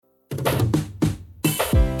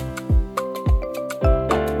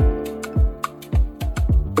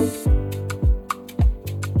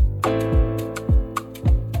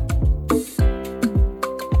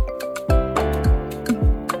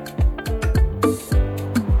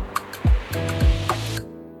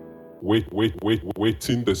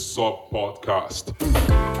Waiting the Sub Podcast.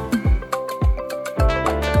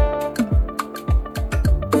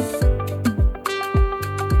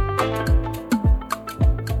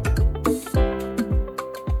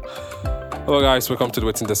 Hello guys, welcome to the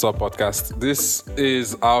Waiting the Sub Podcast. This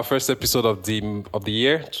is our first episode of the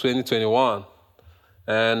year 2021,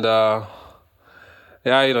 and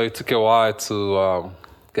it took a while to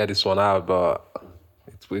get this one out, but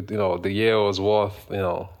the year was worth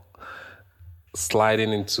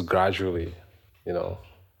sliding into gradually,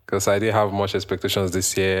 because I didn't have much expectations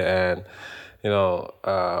this year, and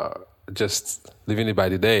just living it by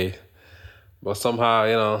the day, but somehow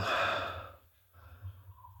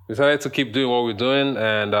we decided to keep doing what we're doing,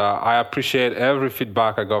 and I appreciate every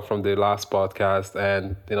feedback I got from the last podcast.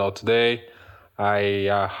 And today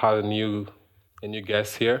I have a new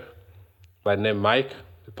guest here by the name Mike,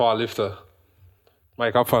 the power lifter.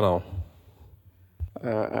 Mike, how far now?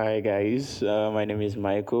 Hi guys, my name is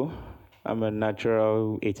Michael. I'm a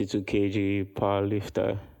natural 82 kg power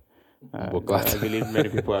lifter. I believe many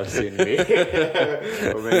people have seen me,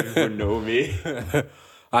 or many people know me.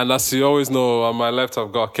 And as you always know, on my left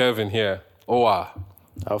I've got Kevin here. Owa.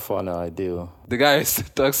 How far now I do? The guy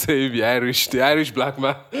talks saying the Irish black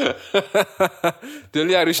man. The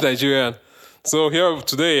only Irish Nigerian. So here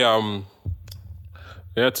today, we're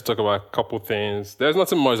here to talk about a couple things. There's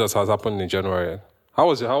nothing much that has happened in January. How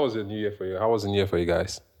was the New Year for you? How was the New Year for you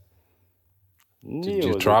guys? Did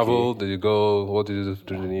you travel? Okay. Did you go? What did you do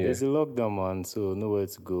during the New Year? There's a lockdown, man, so nowhere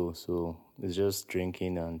to go. So it's just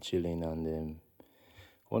drinking and chilling and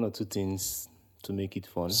one or two things to make it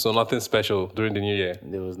fun. So nothing special during the New Year?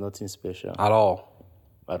 There was nothing special. At all?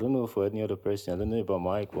 I don't know for any other person. I don't know about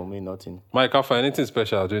Mike, but me, nothing. Mike, how far? Anything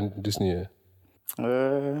special during this New Year?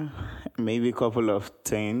 Maybe a couple of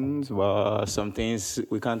things, but some things,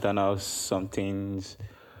 we can't announce some things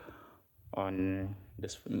on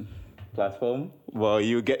this platform. Well,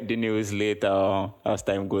 you get the news later as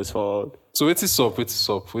time goes forward. So what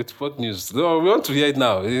what news? No, we want to hear it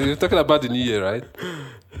now. You're talking about the New Year, right?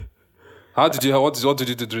 What did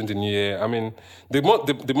you do during the New Year? I mean,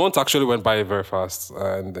 the month actually went by very fast,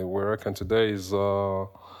 and we reckon today is it's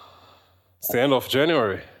the end of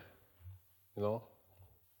January.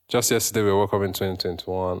 Just yesterday we woke up in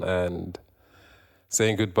 2021 and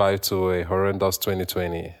saying goodbye to a horrendous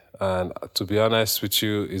 2020. And to be honest with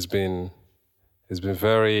you, it's been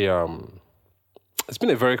very it's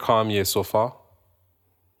been a very calm year so far.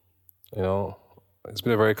 It's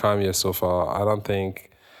been a very calm year so far. I don't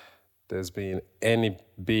think there's been any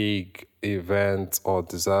big event or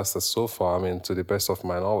disaster so far. I mean, to the best of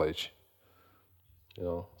my knowledge.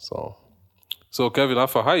 So Kevin,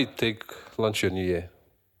 how you take lunch your New Year?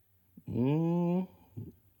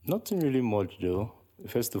 Nothing really much though.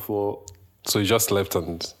 First of all, so you just left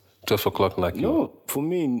on 12 o'clock like you? No, for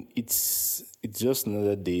me it's just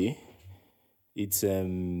another day. It's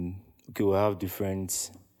okay, we'll have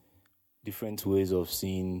different ways of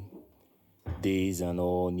seeing days and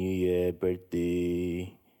all, New Year,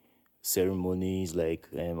 birthday, ceremonies like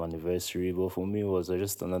anniversary. But for me, it was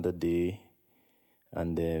just another day,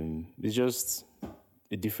 and it's just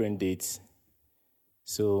a different date.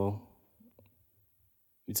 So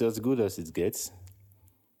it's as good as it gets.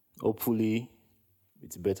 Hopefully,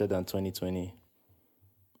 it's better than 2020.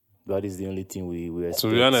 That is the only thing we expect.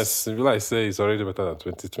 To be honest, if I say it's already better than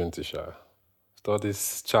 2020, Sha. After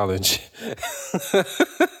this challenge.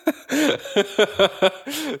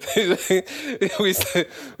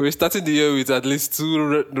 We're starting the year with at least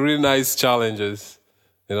two really nice challenges,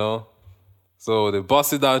 So the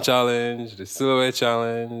Bust It Down challenge, the Silhouette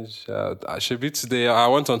challenge. I should be today. I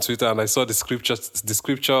went on Twitter and I saw the scripture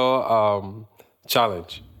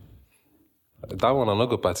challenge. That one I'm not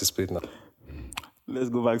going to participate now. Let's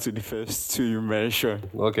go back to the first two you mentioned.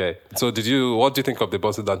 Okay. So what do you think of the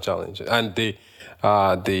Bust It Down challenge and the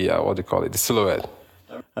what do you call it, the Silhouette?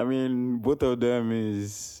 I mean, both of them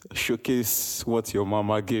is showcase what your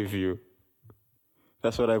mama gave you.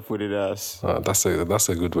 That's what I put it as. That's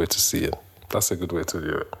a good way to see it. That's a good way to do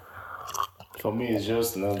it. For me, it's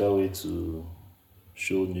just another way to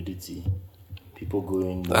show nudity. People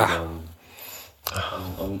going on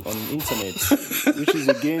internet, which is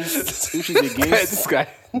against this guy.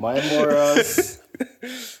 My morals,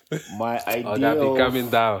 my idea. Be coming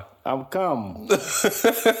down. I'm calm.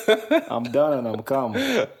 I'm down and I'm calm.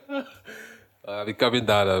 Be coming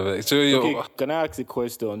down. Okay, can I ask a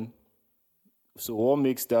question? So what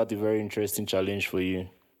makes that a very interesting challenge for you?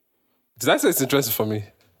 Did I say it's interesting for me?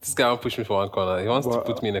 This guy won't push me for one corner. He wants to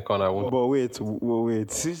put me in a corner. But wait.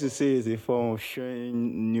 Since you say it's a form of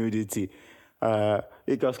showing nudity,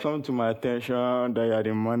 It has come to my attention that you are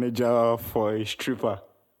the manager for a stripper.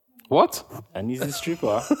 What? And he's a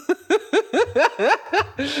stripper.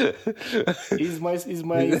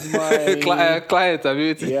 Client, I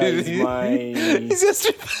mean, Yeah, he's a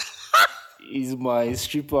stripper. he's my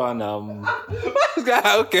stripper, and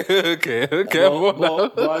Okay.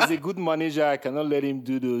 but as a good manager, I cannot let him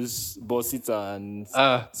do those boss it and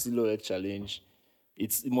silhouette challenge.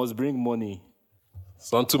 It must bring money.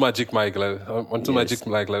 So onto Magic Mike level. Magic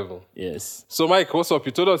Mike level. Yes. So Mike, what's up?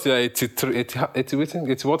 You told us you're 80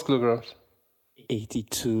 what kilograms?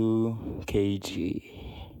 82 kg.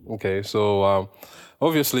 Okay, so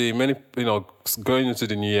obviously many going into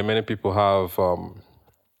the new year, many people have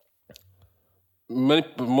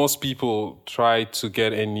most people try to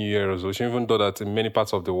get a New Year resolution, even though that in many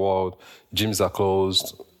parts of the world gyms are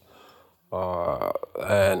closed,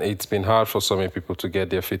 and it's been hard for so many people to get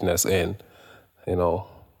their fitness in.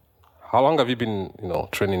 How long have you been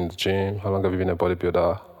training in the gym? How long have you been a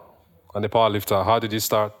bodybuilder and a powerlifter? How did you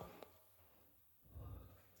start?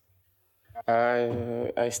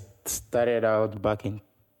 I started out back in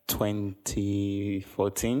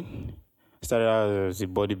 2014. Started out as a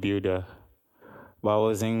bodybuilder, but I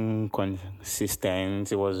wasn't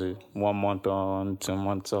consistent. It was 1 month on, 2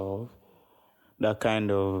 months off, that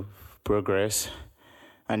kind of progress.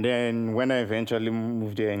 And then when I eventually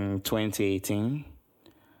moved there in 2018,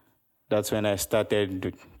 that's when I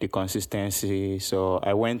started the consistency. So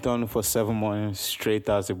I went on for 7 months straight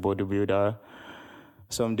as a bodybuilder.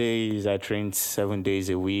 Some days I trained 7 days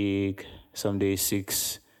a week, some days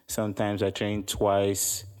 6. Sometimes I trained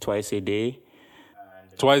twice a day.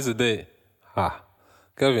 Twice a day?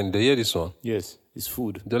 Kevin, do you hear this one? Yes, it's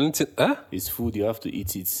food. The only thing, It's food, you have to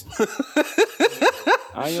eat it.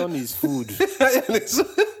 Iron is food.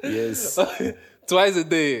 Yes. Twice a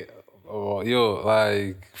day. Oh,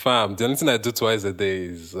 fam, the only thing I do twice a day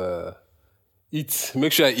is eat.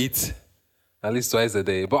 Make sure I eat at least twice a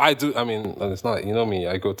day. But I do, it's not, me,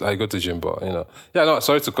 I go to gym, but, Yeah, no,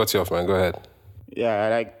 sorry to cut you off, man. Go ahead.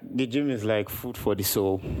 Yeah, the gym is like food for the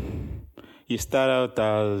soul. You start out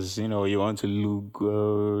as, you want to look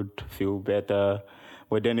good, feel better,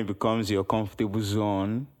 but then it becomes your comfortable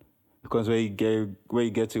zone. Because where you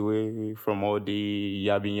get away from all the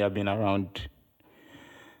yabbing around.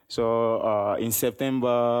 So in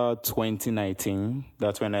September 2019,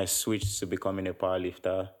 that's when I switched to becoming a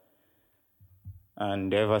powerlifter.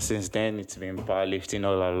 And ever since then, it's been powerlifting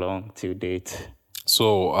all along till date.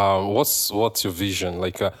 So what's your vision?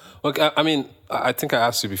 I think I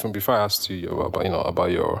asked you before I asked you about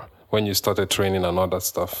your when you started training and all that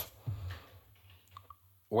stuff.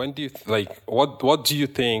 When do you what do you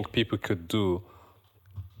think people could do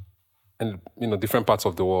in different parts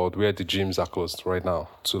of the world where the gyms are closed right now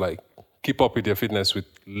to keep up with their fitness with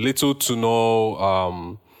little to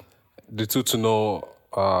no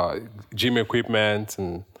gym equipment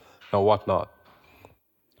and whatnot?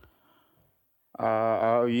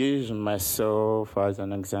 I'll use myself as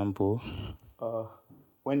an example.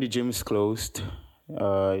 When the gym is closed,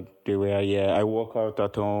 I work out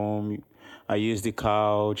at home. I use the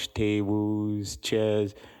couch, tables,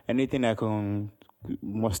 chairs, anything I can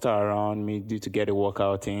muster around me to get a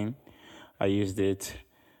workout in. I used it.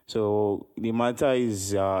 So the matter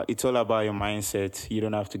is, it's all about your mindset. You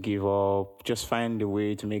don't have to give up. Just find a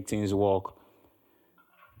way to make things work.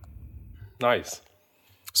 Nice.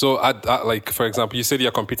 So, for example, you said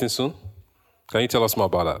you're competing soon. Can you tell us more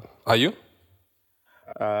about that? Are you?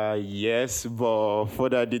 Yes, but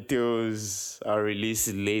further details are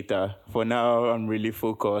released later. For now, I'm really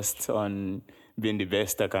focused on being the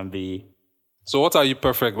best I can be. So what are you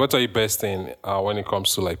best in when it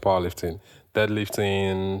comes to powerlifting?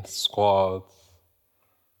 Deadlifting, squats?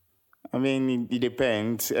 It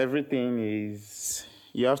depends.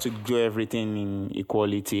 You have to do everything in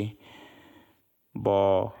equality.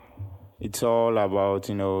 But it's all about,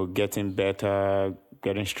 getting better,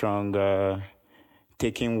 getting stronger,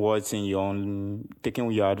 taking your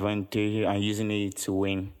advantage and using it to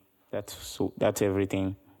win. That's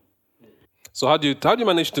everything. So how do you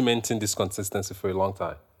manage to maintain this consistency for a long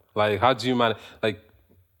time? How do you manage?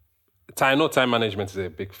 I know time management is a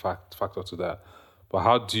big factor to that, but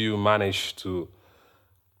how do you manage to?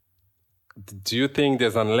 Do you think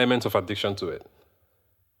there's an element of addiction to it?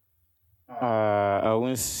 I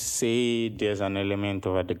wouldn't say there's an element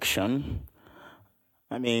of addiction.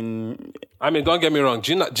 Don't get me wrong.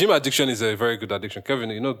 Gym addiction is a very good addiction. Kevin,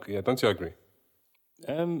 don't you agree?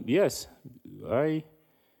 Yes,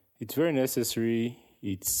 it's very necessary.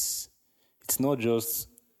 It's not just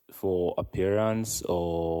for appearance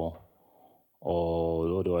or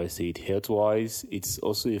what do I say it, health-wise. It's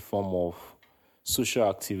also a form of social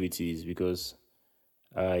activities because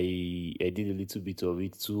I did a little bit of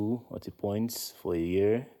it too at a point for a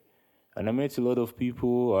year, and I met a lot of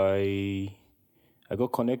people. I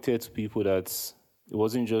got connected to people that it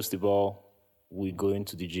wasn't just about we going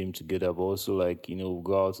to the gym together, but also like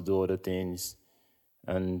go out to do other things,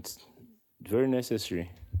 and very necessary.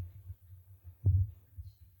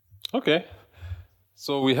 Okay.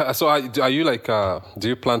 So are you like do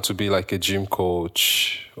you plan to be like a gym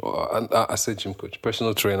coach or I say gym coach,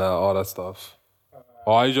 personal trainer, all that stuff?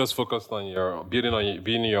 Or are you just focused on your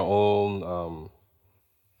being your own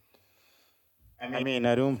I mean,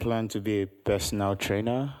 I don't plan to be a personal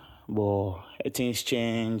trainer, but things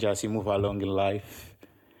change as you move along in life.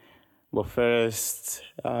 But first,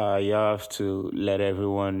 you have to let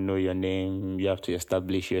everyone know your name. You have to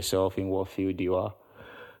establish yourself in what field you are.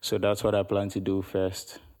 So that's what I plan to do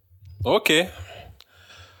first. Okay.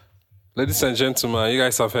 Ladies and gentlemen, you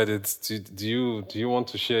guys have heard it. Do you want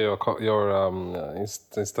to share your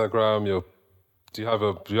Instagram? Do you have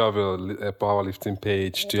a powerlifting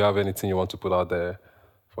page? Do you have anything you want to put out there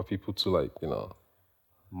for people to like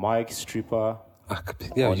Mike Stripper.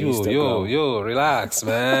 Yeah, on yo, Instagram. relax,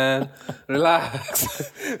 man,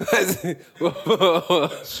 relax.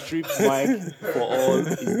 Strip Mike for all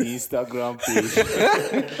is the Instagram page.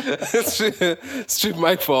 Strip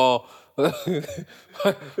mic for Mike.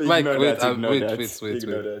 Ignore Wait, that, ignore wait. that.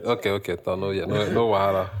 Okay. No,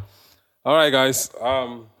 wahala. All right, guys.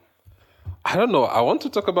 I don't know. I want to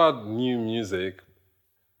talk about new music,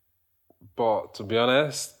 but to be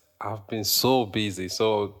honest, I've been so busy.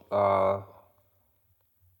 So,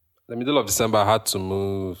 the middle of December, I had to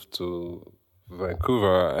move to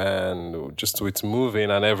Vancouver, and just with moving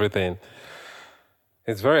and everything,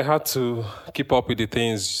 it's very hard to keep up with the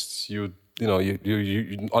things you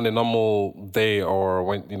on a normal day, or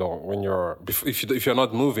when you're if you're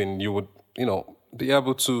not moving, you would be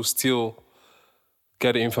able to still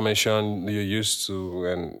get the information you're used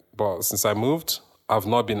to. But since I moved, I've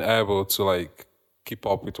not been able to like keep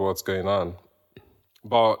up with what's going on.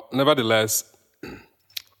 But nevertheless,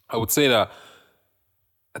 I would say that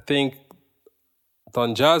I think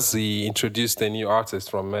Don Jazzy introduced a new artist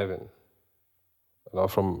from Mavin.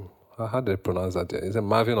 From how do they pronounce that? Is it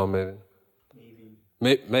Marvin or Mavin?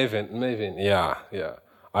 Mavin. Yeah.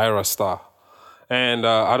 Ira Star. And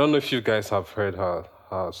I don't know if you guys have heard her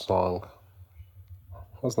song.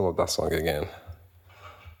 What's the name of that song again?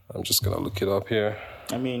 I'm just gonna look it up here.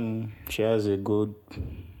 I mean, she has a good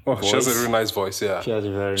voice. She has a really nice voice, yeah. She has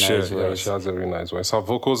a very nice voice. Yeah, she has a really nice voice. Her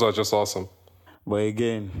vocals are just awesome. But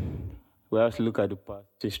again, we have to look at the past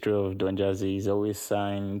history of Don Jazzy. He's always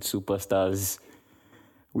signed superstars,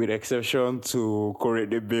 with exception to Corey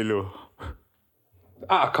Bello.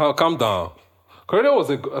 Calm down.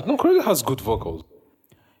 Corey has good vocals.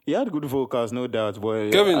 He had good vocals, no doubt,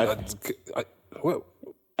 but Kevin,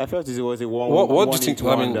 I felt it was a one. what do you think?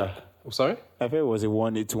 Wonder. Sorry? I felt it was a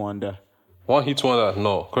one-hit wonder. One hit wonder?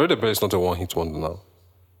 No. Corey de Bello is not a one hit wonder now.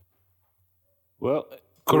 Well,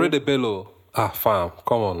 Corey de Bello. Fam,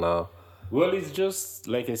 come on now. Well, it's just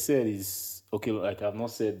like I said. It's okay. Like I've not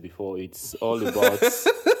said before. It's all about.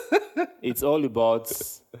 It's all about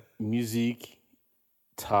music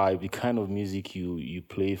type, the kind of music you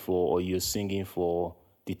play for or you're singing for,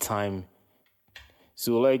 the time.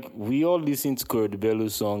 So like we all listened to Corey de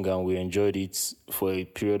Bello's song and we enjoyed it for a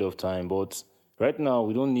period of time. But right now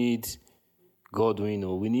we don't need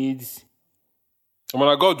Godwin. We need.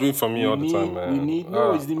 I got doing for me all the time, man. We need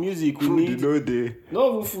it's the music. We need no day.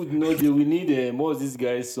 no even food, no day. We need what's this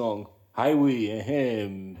guy's song? Highway,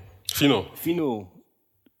 Fino,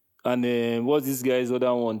 and what's this guy's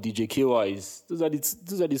other one? DJ KY's. Those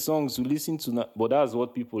are the songs we listen to now. But that's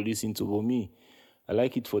what people listen to. But me, I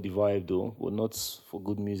like it for the vibe though, but not for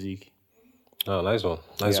good music. Oh, nice one.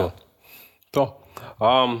 Yeah.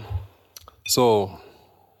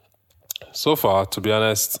 So far, to be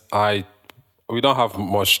honest, we don't have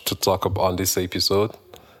much to talk about on this episode.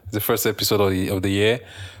 It's the first episode of the year,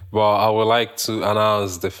 but I would like to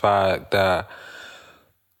announce the fact that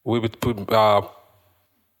we would put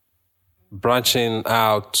branching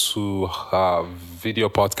out to video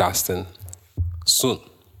podcasting soon.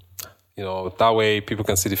 That way people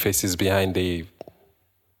can see the faces behind the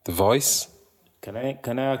voice. Can I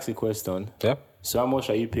ask a question? Yeah. So how much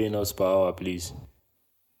are you paying us per hour, please?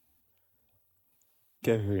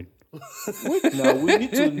 Kevin. Now we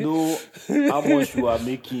need to know how much you are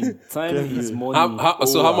making. Time is money. How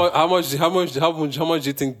much do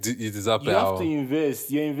you think you deserve per You hour? have to invest.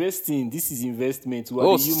 You're investing. This is investment. We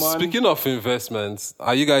are the human. Speaking of investments,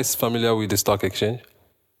 are you guys familiar with the stock exchange?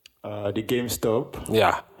 The GameStop.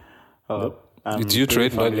 Yeah. I'm Do you pretty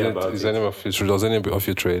trade? familiar about Does it. any of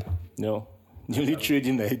you trade? No. The only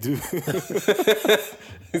trading I do.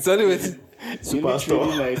 It's only The only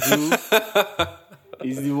trading I do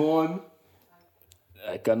is the one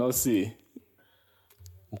I cannot say.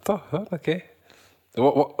 Okay.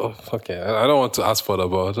 Okay. I don't want to ask further,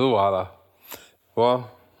 but well,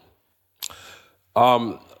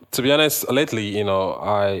 to be honest, lately,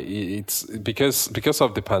 it's because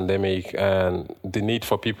of the pandemic and the need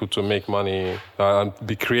for people to make money and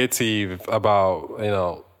be creative about,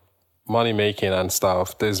 money making and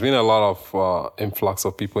stuff. There's been a lot of influx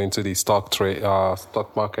of people into the stock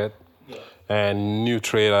market, and new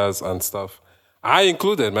traders and stuff. I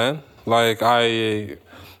included, man. Like I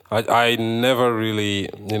never really,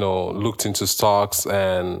 looked into stocks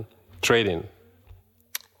and trading.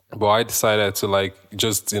 But I decided to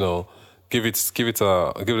just give it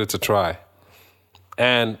a try.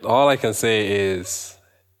 And all I can say is,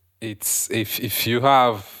 it's if you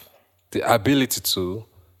have the ability to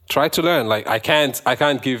try to learn. Like I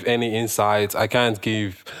can't give any insights. I can't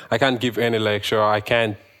give any lecture. I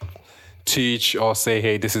can't teach or say,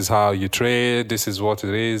 hey, this is how you trade. This is what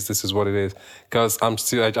it is. This is what it is. Because I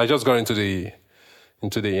just got into the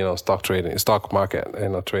stock market,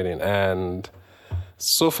 trading, and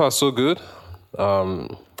so far so good.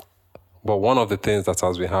 But one of the things that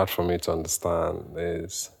has been hard for me to understand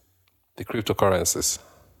is the cryptocurrencies.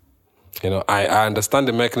 I understand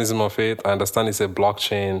the mechanism of it. I understand it's a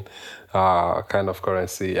blockchain kind of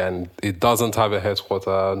currency, and it doesn't have a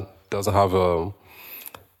headquarter, doesn't have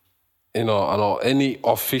any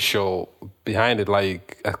official behind it,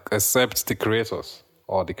 except the creators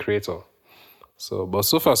or the creator. So, but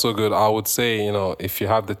so far so good. I would say, if you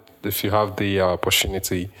have the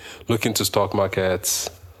opportunity, look into stock markets,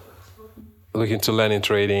 look into learning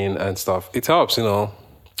trading and stuff. It helps,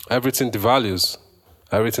 everything devalues.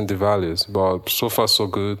 But so far so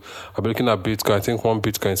good. I've been looking at Bitcoin. I think one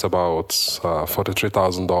Bitcoin is about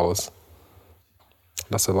 $43,000.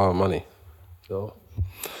 That's a lot of money.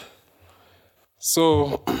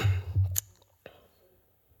 So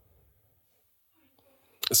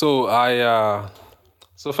I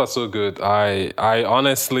so far so good. I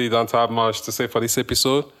honestly don't have much to say for this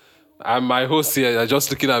episode. And my host here are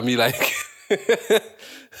just looking at me like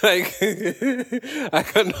I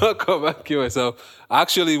cannot come back here myself.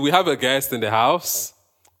 Actually, we have a guest in the house.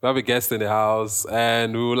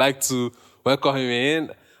 And we would like to welcome him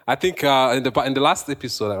in. I think in the last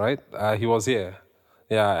episode, right? He was here.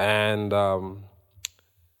 Yeah, and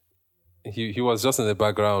he was just in the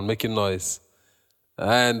background making noise.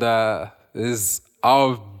 And is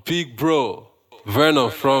our big bro, Vernon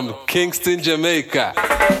from Kingston, Jamaica.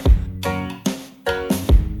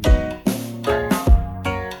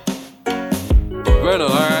 Vernon, all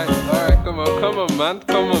right, come on, man.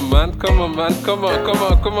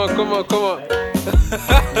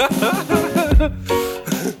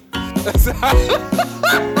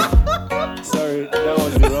 Sorry, that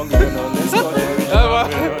was the wrong Vernon. Let's call the original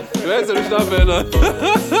Vernon. Where's the original Vernon?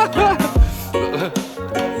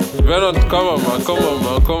 Vernon, come on,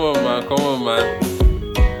 man.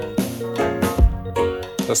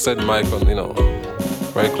 Just set the mic on,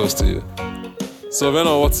 very close to you. So,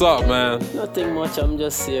 Vernon, what's up, man? Nothing much. I'm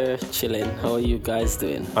just here chilling. How are you guys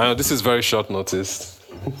doing? I know this is very short notice.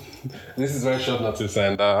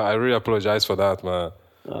 And I really apologize for that, man.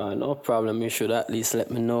 No problem. You should at least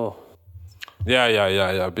let me know.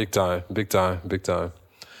 Yeah. Big time.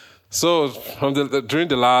 So, during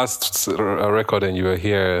the last recording, you were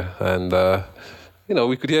here, and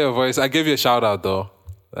we could hear your voice. I gave you a shout out though,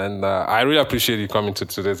 and I really appreciate you coming to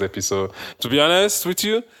today's episode. To be honest with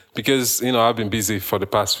you, because I've been busy for the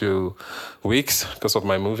past few weeks because of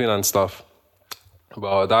my moving and stuff.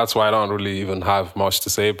 But that's why I don't really even have much to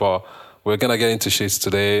say. But we're gonna get into shit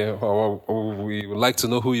today. We would like to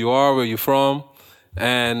know who you are, where you're from,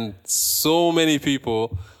 and so many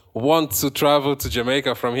people want to travel to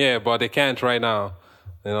Jamaica from here, but they can't right now,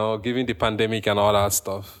 given the pandemic and all that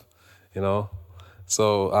stuff,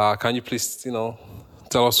 So can you please,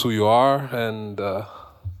 tell us who you are and where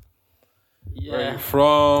you're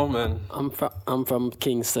from? And I'm from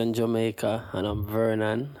Kingston, Jamaica, and I'm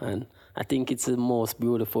Vernon, and I think it's the most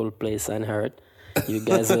beautiful place on earth. You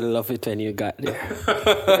guys will love it when you got there.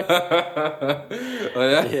 Oh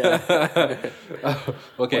yeah. Yeah.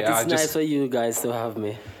 Okay. But it's nice for you guys to have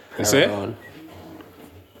me. You say? Around.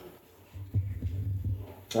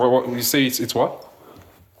 What you say? It's what?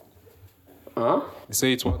 Huh? You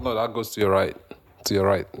say it's what? No, that goes to your right. To your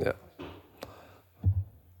right. Yeah.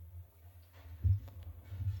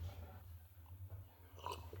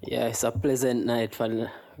 Yeah, it's a pleasant night for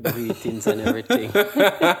greetings and everything.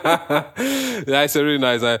 Yeah, it's a really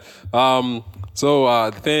nice. The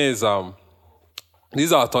thing is, this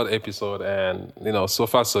is our third episode, and so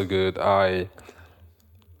far so good. To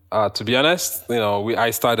be honest,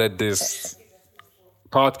 I started this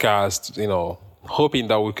podcast, hoping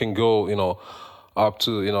that we can go, up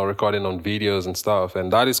to recording on videos and stuff,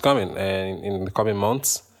 and that is coming, and in the coming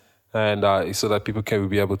months, and so that people can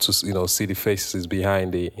be able to see the faces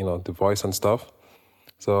behind the the voice and stuff.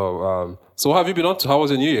 So what have you been up to? How was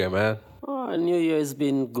the New Year, man? Oh, New Year has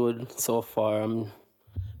been good so far. I'm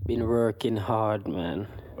been working hard, man.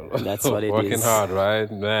 That's what it is. Working hard,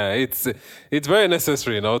 right? Man, it's very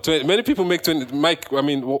necessary, Many people make Mike. I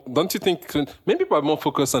mean, don't you think many people are more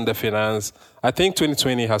focused on their finance? I think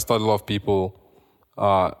 2020 has taught a lot of people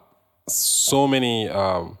so many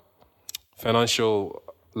financial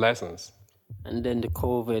lessons. And then the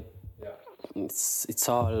COVID, it's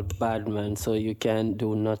all bad, man. So you can't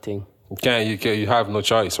do nothing. You have no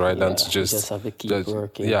choice, right? Than to you just have to keep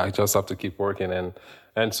working. Yeah, you just have to keep working.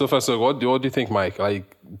 And so far, so what do you think, Mike?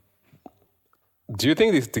 Like, do you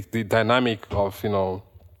think the dynamic of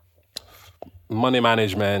money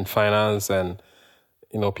management, finance, and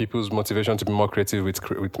people's motivation to be more creative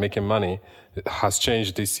with making money has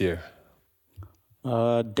changed this year?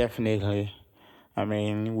 Definitely. I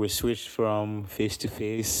mean, we switched from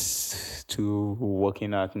face-to-face to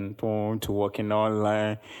working at home to working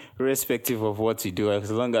online, irrespective of what you do.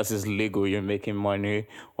 As long as it's legal, you're making money.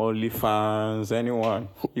 OnlyFans, anyone,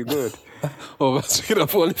 you're good. Oh, speaking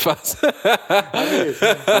of OnlyFans.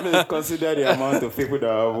 I mean, consider the amount of people that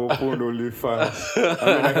have opened OnlyFans.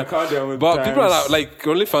 I mean, I can count them. But people are like,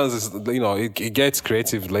 OnlyFans is, it gets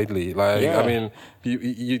creative lately. Like, I mean,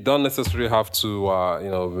 you don't necessarily have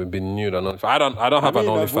to, be nude on OnlyFans. I don't have an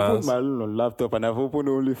OnlyFans. I've opened my laptop and I've opened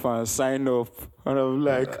OnlyFans, sign up, and I'm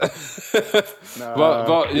like,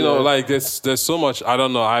 but like there's so much. I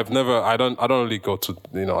don't know. I don't really go to,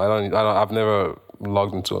 I've never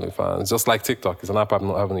logged into OnlyFans. Just like TikTok, it's an app I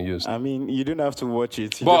haven't used. I mean, you don't have to watch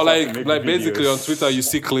it. But like basically on Twitter, you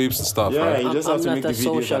see clips and stuff. Yeah, right? you just have to make the videos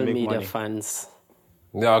social and make media money. fans.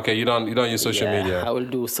 Yeah, okay. You don't use social media. I will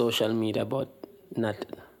do social media, but not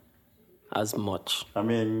as much. I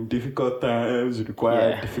mean, difficult times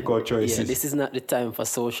require difficult choices. Yeah, this is not the time for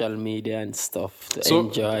social media and stuff to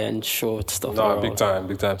enjoy and show stuff. No, around.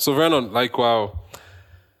 big time. So Vernon, like, wow,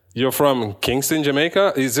 you're from Kingston,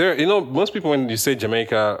 Jamaica. Is there, most people when you say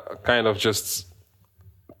Jamaica, kind of just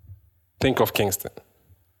think of Kingston.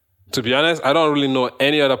 To be honest, I don't really know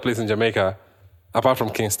any other place in Jamaica apart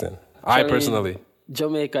from Kingston. I personally.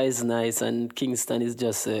 Jamaica is nice, and Kingston is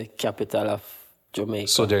just a capital of Jamaica.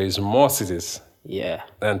 So there is more cities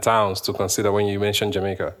and towns to consider when you mention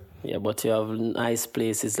Jamaica. Yeah, but you have nice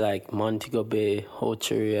places like Montego Bay,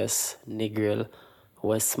 Ocherius, Negril,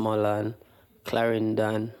 Westmoreland,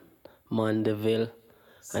 Clarendon, Mandeville.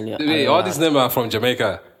 And all these names are from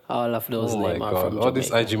Jamaica. All of those names are from Jamaica. All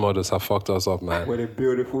these IG models have fucked us up, man. What a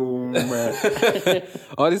beautiful man.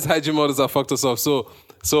 All these IG models have fucked us up.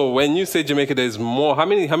 So when you say Jamaica, there's more. How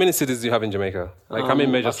many cities do you have in Jamaica? Like how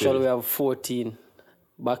many major cities? Actually, we have 14.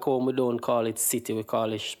 Back home, we don't call it city. We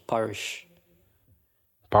call it parish.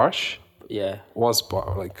 Parish? Yeah. What's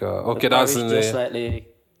like? Okay, that's in just the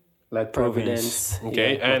like Providence.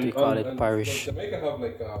 Okay, yeah, and we call it parish. Jamaica have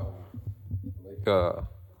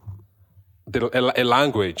a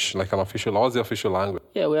language, like an official. What's the official language?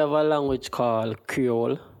 Yeah, we have a language called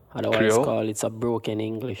Creole. Otherwise, Creole? it's a broken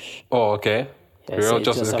English. Oh, okay. Yeah, Creole, so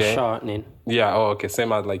it's just a shortening. Yeah. Oh, okay.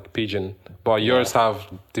 Same as like Pidgin, but yours have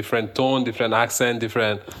different tone, different accent,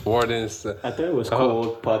 different wordings. I thought it was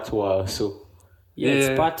called Patois. So it's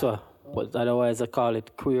Patois, but otherwise I call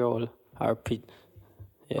it Creole or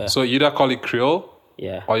Yeah. So you either call it Creole,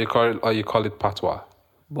 or you call it Patois.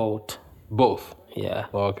 Both. Both. Yeah.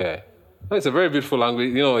 Okay. Oh, it's a very beautiful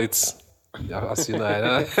language. It's. As you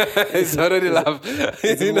know, it's already laugh.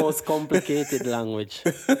 It's the most complicated language.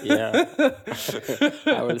 Yeah.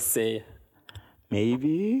 I will say.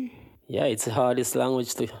 Maybe. Yeah, it's the hardest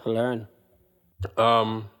language to learn.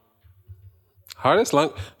 Hardest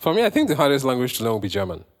language for me. I think the hardest language to learn will be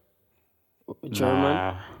German.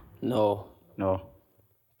 German? No.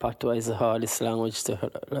 Patois is the hardest language to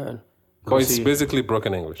learn. But it's basically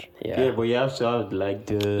broken English. Yeah, but you have to have like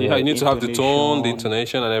the. Yeah, you need to have the tone, the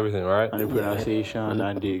intonation, and everything, right? And the pronunciation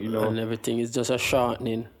and the and everything is just a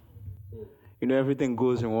shortening. Everything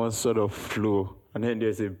goes in one sort of flow, and then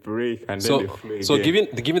there's a break, and then the flow again. So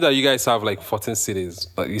given that you guys have like 14 cities,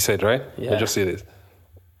 like you said, right? Yeah. Major cities.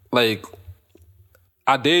 Like,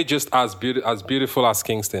 are they just as beautiful as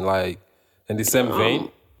Kingston? Like, in the same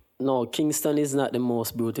vein? No, Kingston is not the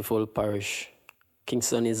most beautiful parish.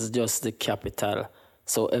 Kingston is just the capital.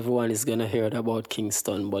 So everyone is going to hear about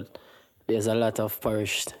Kingston, but there's a lot of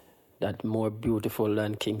parish that more beautiful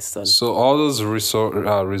than Kingston. So all those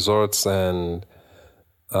resorts and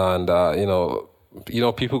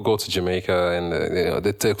people go to Jamaica and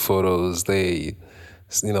they take photos, they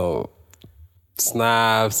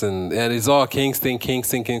snaps and it's all Kingston.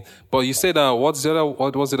 But you said what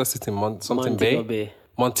was the other city? Montego Bay.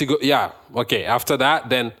 Montego, yeah. Okay, after that,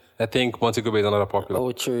 then I think Montego Bay is another popular.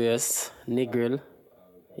 Ocherius, Negril.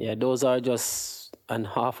 Yeah, those are just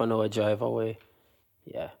half an hour drive away.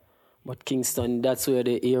 Yeah. But Kingston, that's where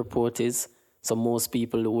the airport is. So most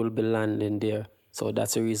people will be landing there. So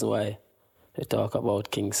that's the reason why they talk about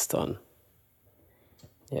Kingston.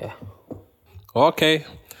 Yeah. Okay.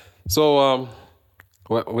 So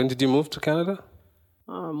when did you move to Canada?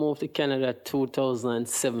 I moved to Canada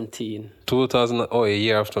 2017. 2000. Oh, a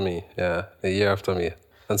year after me. Yeah, a year after me.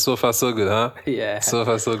 And so far so good, huh? Yeah. So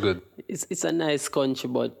far so good. It's a nice country,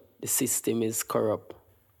 but the system is corrupt.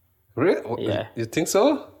 Really? Yeah. You think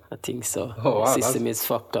so? I think so. Oh, wow, The system is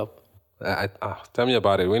fucked up. Tell me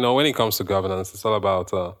about it. We know when it comes to governance, it's all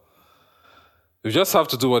about you just have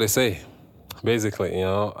to do what they say. Basically,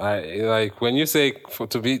 I like when you say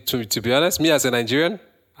to be honest, me as a Nigerian,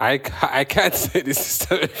 I can't say this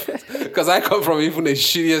system because I come from even a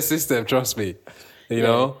shittier system. Trust me, you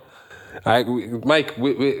know. Mike,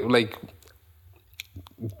 we like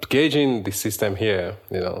gauging the system here,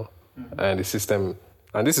 and the system.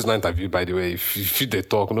 And this is not interview, by the way. If you they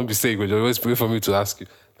talk, don't be saying, but always wait for me to ask you.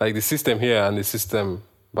 Like the system here and the system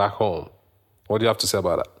back home. What do you have to say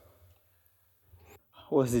about that?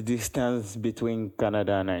 What's the distance between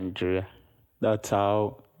Canada and Nigeria? That's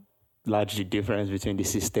how large the difference between the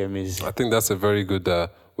system is. I think that's a very good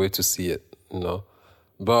way to see it,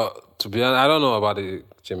 But to be honest, I don't know about the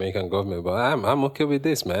Jamaican government, but I'm okay with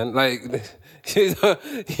this, man. Like,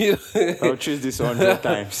 I'll choose this 100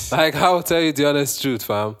 times. Like, I'll tell you the honest truth,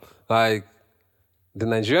 fam. Like, the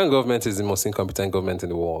Nigerian government is the most incompetent government in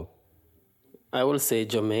the world. I will say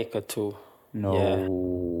Jamaica too. No. Yeah.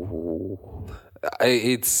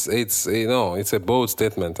 It's a bold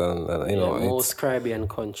statement, and most Caribbean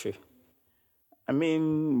country. I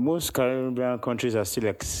mean, most Caribbean countries are still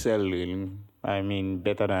excelling. I mean,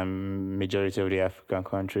 better than majority of the African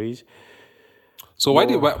countries. So why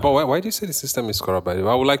do you say the system is corrupt?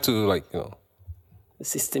 I would like to The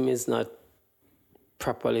system is not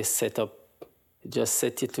properly set up. It just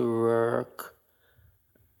set you to work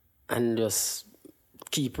and just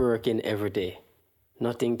keep working every day.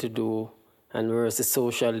 Nothing to do. And whereas the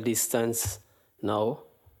social distance now,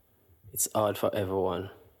 it's hard for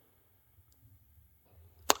everyone.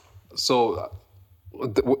 So,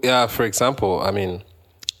 for example, I mean,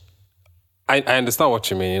 I understand what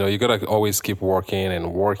you mean. You gotta always keep working, and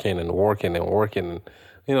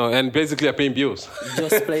basically you're paying bills.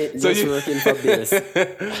 Just working for bills.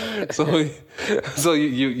 so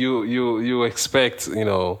you expect,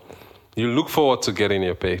 you look forward to getting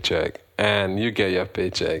your paycheck, and you get your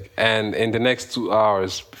paycheck, and in the next 2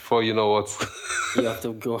 hours, before you know what, you have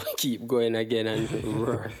to keep going again and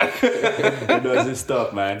work. It doesn't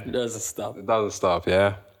stop, man. It doesn't stop.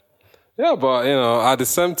 Yeah. Yeah, but at the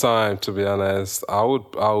same time, to be honest, I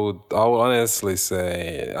would honestly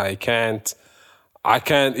say I can't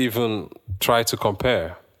even try to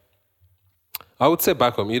compare. I would say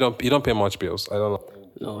back home, you don't pay much bills. I don't know.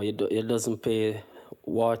 No, it doesn't pay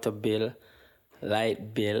water bill,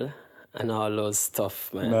 light bill, and all those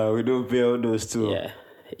stuff, man. No, we don't pay all those too. Yeah,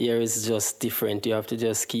 here is just different. You have to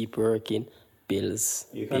just keep working. Bills.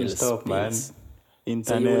 You can't stop, bills. Man.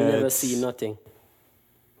 Internet. So you will never see nothing.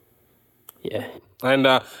 Yeah. And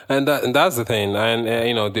that's the thing.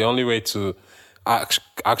 And the only way to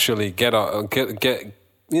actually get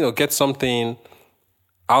something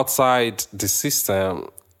outside the system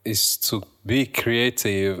is to be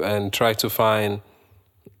creative and try to find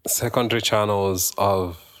secondary channels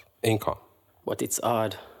of income. But it's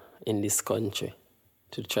hard in this country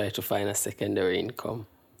to try to find a secondary income.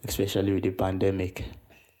 Especially with the pandemic.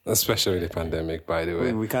 Especially the pandemic, by the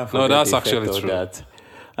way. We can't forget that's the actually effect of true. That.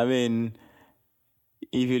 I mean,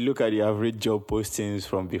 if you look at the average job postings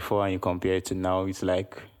from before and you compare it to now, it's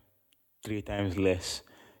like 3 times less.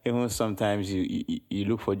 Even sometimes you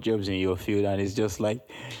look for jobs in your field and it's just like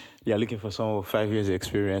you're looking for someone with 5 years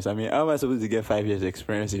experience. I mean, how am I supposed to get 5 years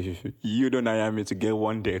experience if you don't hire me to get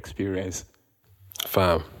 1 day experience?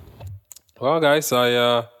 Fam. Well, guys,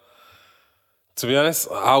 to be honest,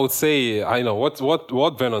 I would say, I know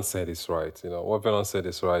what Vernon said is right. What Vernon said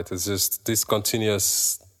is right. It's just this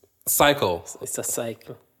continuous cycle. It's a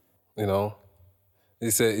cycle.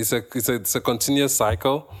 It's a continuous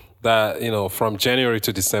cycle, that, from January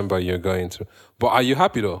to December you're going through. But are you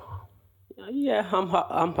happy though? Yeah,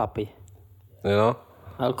 I'm happy.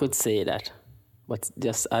 I could say that. But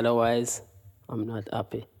just otherwise, I'm not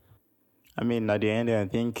happy. I mean, at the end, I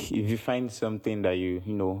think if you find something that you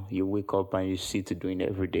wake up and you see to doing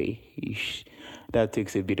every day, that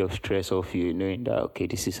takes a bit of stress off you, knowing that, okay,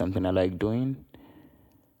 this is something I like doing.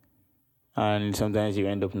 And sometimes you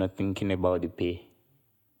end up not thinking about the pay.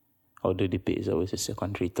 Although the pay is always a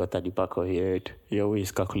secondary thought at the back of your head. You're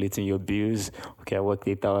always calculating your bills. Okay, I worked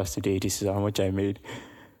 8 hours today. This is how much I made.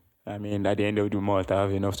 I mean, at the end of the month, I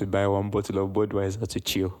have enough to buy one bottle of Budweiser to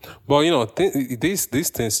chill. But, these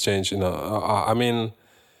things change, I mean,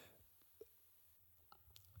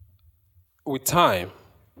 with time,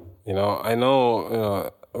 I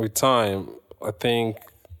know, with time, I think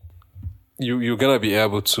you're going to be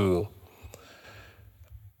able to...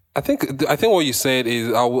 I think what you said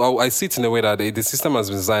is, I see it in a way that the system has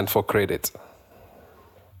been designed for credit.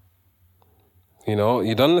 You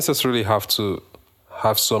don't necessarily have to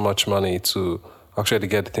have so much money to actually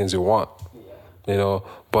get the things you want,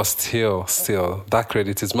 but still, that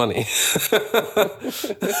credit is money.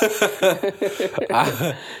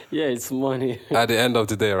 Yeah, it's money. At the end of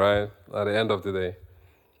the day, right? At the end of the day.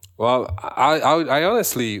 Well, I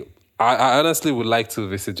honestly would like to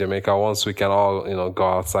visit Jamaica once we can all, go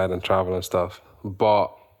outside and travel and stuff.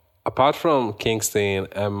 But apart from Kingston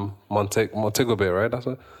and Montego Bay, right? That's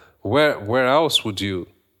where else would you...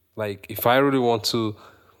 Like, if I really want to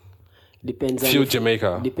feel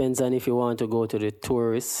Jamaica. Depends on if you want to go to the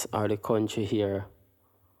tourists or the country here.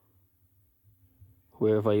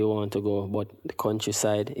 Wherever you want to go. But the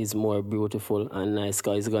countryside is more beautiful and nice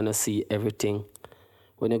because you're going to see everything.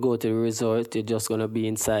 When you go to the resort, you're just going to be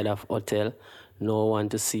inside of hotel. No one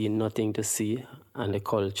to see, nothing to see, and the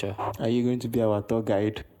culture. Are you going to be our tour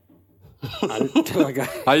guide?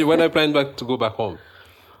 Are you, when I plan to go back home?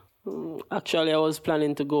 Actually, I was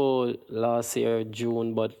planning to go last year,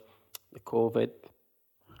 June, but the COVID.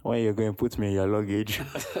 When you're going to put me in your luggage?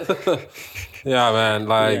 Yeah,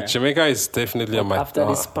 man. Jamaica is definitely on my... After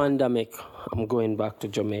this pandemic, I'm going back to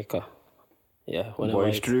Jamaica. Yeah.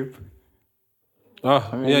 Boys trip?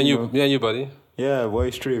 Me and you, buddy. Yeah,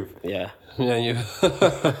 boys trip. Yeah. Me and you.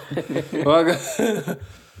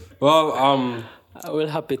 Well, I will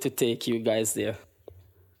happy to take you guys there.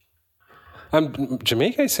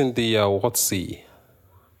 Jamaica is in the what sea?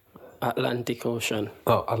 Atlantic Ocean.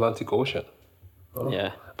 Oh, Atlantic Ocean. Oh.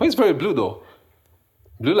 Yeah. But it's very blue though.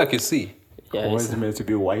 Blue like a sea. Yeah. Why is it meant to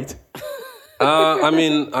be white? I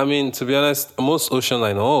mean, to be honest, most ocean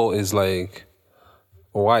I know is like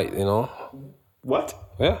white. What?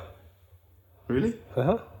 Yeah. Really?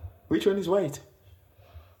 Which one is white?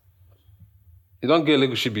 You don't get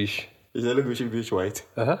Legushi Beach. Is a Legushi Beach white?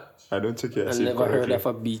 I don't take it. I've never heard of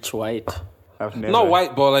a beach white. I've never. Not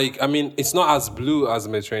white, but it's not as blue as the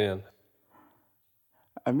Mediterranean.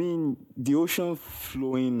 I mean, the ocean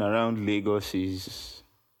flowing around Lagos is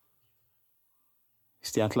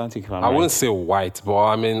the Atlantic. I wouldn't say white, but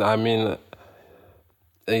I mean,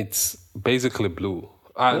 it's basically blue.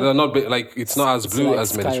 It's not as blue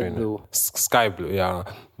as Mediterranean. Blue. Sky blue, yeah.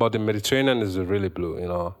 But the Mediterranean is really blue,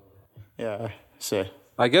 Yeah, so.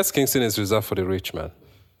 I guess Kingston is reserved for the rich, man.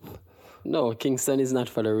 No, Kingston is not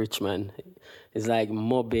for the rich man. It's like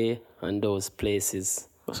Mobe and those places.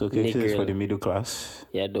 So Kingston is for the middle class?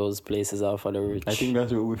 Yeah, those places are for the rich. I think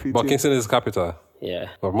that's what we fit. But Kingston is capital. Yeah.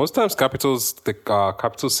 But most times the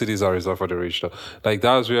capital cities are reserved for the rich, though. Like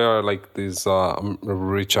that's where these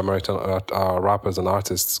rich American rappers and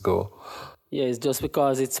artists go. Yeah, it's just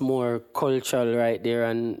because it's more cultural right there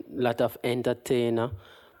and a lot of entertainer,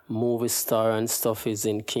 movie star and stuff is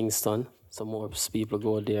in Kingston. So more people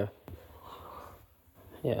go there.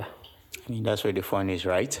 Yeah. I mean, that's where the fun is,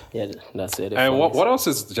 right? Yeah, that's where the fun And is. what else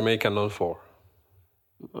is Jamaica known for?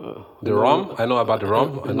 The rum? I know about the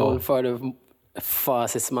rum. I know. Known for the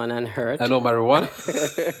fastest man on earth. I know marijuana.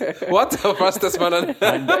 What? The fastest man on earth?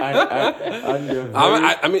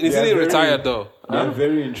 I mean, isn't he retired though? A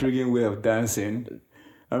very intriguing way of dancing.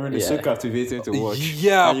 I mean, it's so captivating to watch.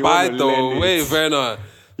 Yeah, by the way, Vernon.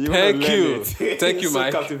 Thank you,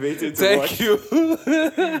 Mike. So captivating to Thank watch. you.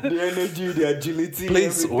 The energy, the agility.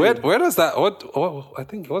 Please, everything. where does that? What? I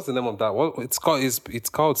think what's the name of that? What it's called? It's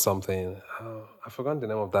called something. I forgot the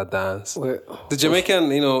name of that dance. The Jamaican,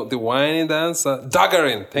 the whining dance,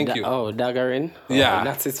 daggering. Thank you. Oh, daggering. Yeah,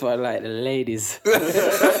 that's it for like the ladies.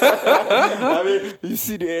 I mean, you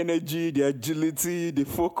see the energy, the agility, the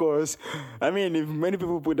focus. I mean, if many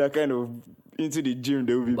people put that kind of into the gym,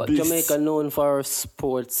 they will be But beasts. Jamaica known for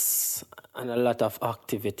sports and a lot of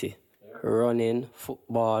activity. Running,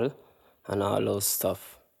 football, and all those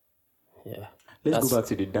stuff. Yeah. Let's go back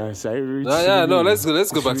to the dance.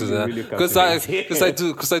 Let's go back to that really because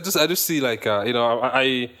I do see like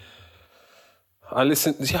I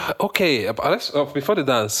listen. Yeah, okay. But before the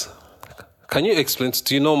dance, can you explain?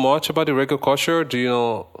 Do you know much about the reggae culture? Do you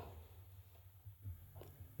know?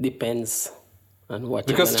 Depends on what.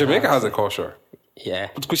 Because Jamaica has a culture. Yeah.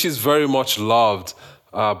 Which is very much loved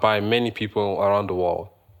by many people around the world.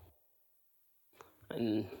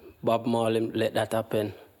 And Bob Marley let that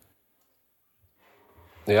happen.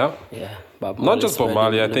 Yeah? Yeah. Bob Not just Bob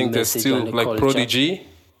Marley, I think there's still like culture. Prodigy.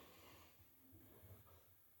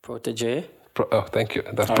 Protege. Thank you.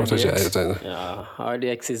 That's Protege. Yeah.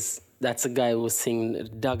 RDX that's a guy who sing the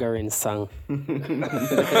Daggering song.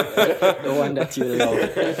 The one that you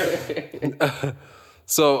love.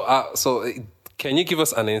 So can you give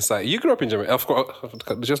us an insight? You grew up in Jamaica, of course,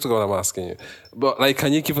 just to go what I'm asking you. But like,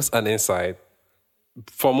 can you give us an insight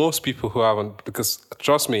for most people who haven't? Because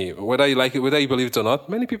trust me, whether you like it, whether you believe it or not,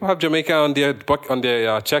 many people have Jamaica on their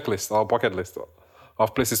checklist or bucket list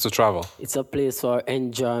of places to travel. It's a place for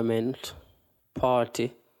enjoyment,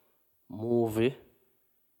 party, movie.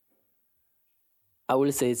 I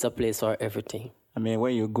will say it's a place for everything. I mean,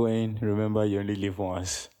 when you're going, remember you only live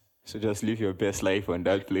once. So just live your best life on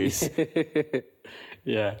that place.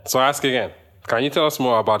 Yeah. So I ask again, can you tell us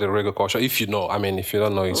more about the reggae culture? If you know, I mean, if you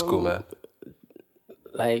don't know, it's cool, man.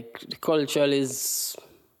 Like, the culture is,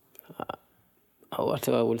 what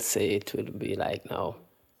I would say it would be like now.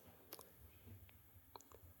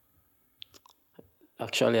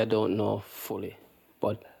 Actually, I don't know fully,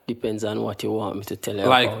 but depends on what you want me to tell you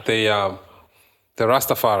like about. The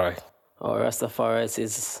Rastafari. Oh, Rastafari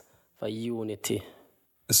is for unity.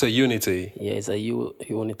 It's a unity. Yeah, it's a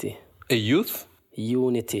unity. A youth?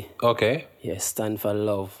 Unity. Okay. Yeah, stand for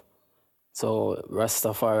love. So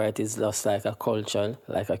Rastafari is just like a culture,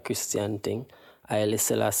 like a Christian thing. Haile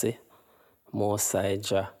Selassie, Mosai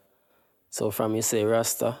Jah. So from you say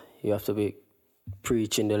Rasta, you have to be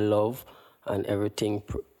preaching the love and everything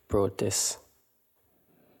protest.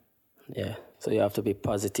 Yeah, so you have to be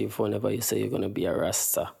positive whenever you say you're going to be a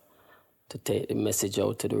Rasta, to take the message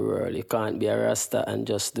out to the world. You can't be a Rasta and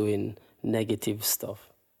just doing negative stuff.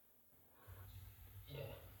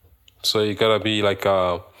 So you gotta be like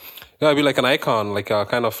an icon, like a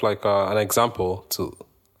kind of like an example to.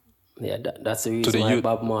 Yeah, that's the reason why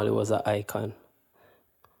Bob Marley was an icon.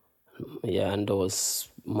 Yeah, and those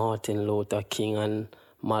Martin Luther King and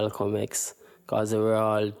Malcolm X, because they were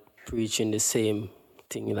all preaching the same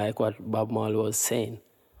thing, like what Bob Marley was saying.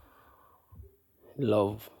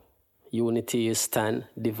 Love, unity you stand,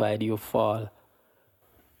 divide you fall.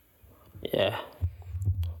 Yeah.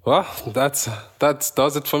 Well, that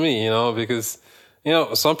does it for me, because,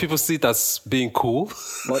 some people see it as being cool.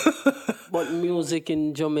 But music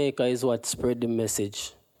in Jamaica is what spread the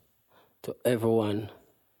message to everyone.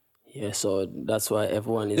 Yeah, so that's why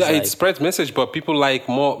everyone is it spreads message, but people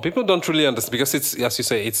don't really understand, because it's, as you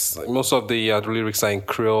say, it's most of the lyrics are in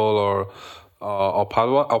Creole or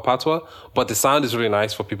Patois, but the sound is really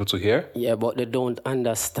nice for people to hear. Yeah, but they don't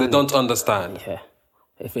understand. They don't understand. Yeah.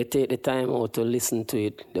 If they take the time out to listen to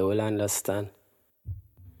it, they will understand.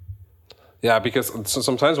 Yeah, because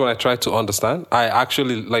sometimes when I try to understand, I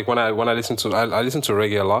actually, like when I listen to, I listen to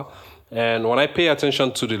reggae a lot. And when I pay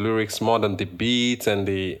attention to the lyrics more than the beat and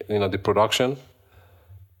the production,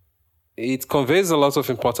 it conveys a lot of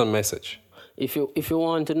important message. If you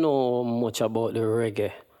want to know much about the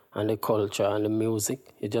reggae and the culture and the music,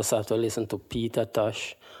 you just have to listen to Peter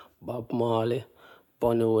Tosh, Bob Marley,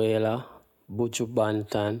 Bunny Wailer, Buju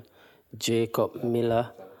Banton, Jacob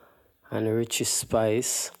Miller, and Richie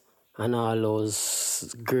Spice, and all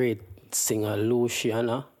those great singers,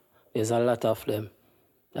 Luciana. There's a lot of them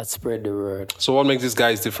that spread the word. So what makes these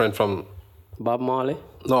guys different from Bob Marley?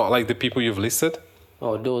 No, like the people you've listed?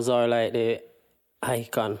 Oh, those are like the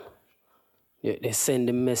icon. They send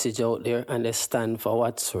the message out there and they stand for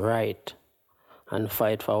what's right and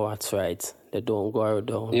fight for what's right. They don't go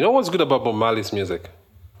down. You know what's good about Bob Marley's music?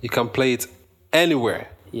 You can play it anywhere.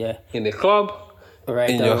 Yeah. In the club.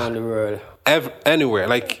 Right around the world. Anywhere.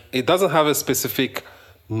 Like, it doesn't have a specific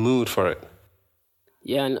mood for it.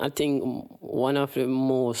 Yeah, and I think one of the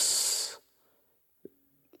most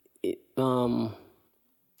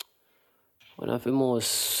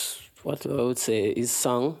what I would say is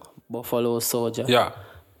song Buffalo Soldier. Yeah.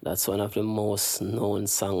 That's one of the most known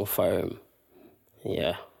songs for him.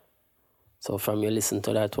 Yeah. So from you listen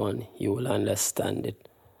to that one, you will understand it.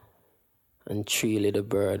 And Treely the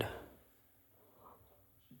Bird.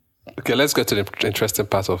 Okay, let's get to the interesting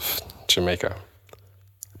part of Jamaica.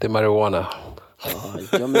 The marijuana.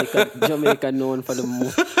 Jamaica known for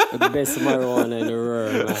the best marijuana in the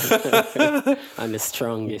world, man. And the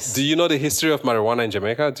strongest. Do you know the history of marijuana in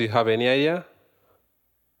Jamaica? Do you have any idea?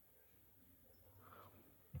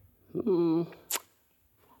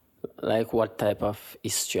 Like what type of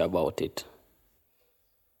history about it?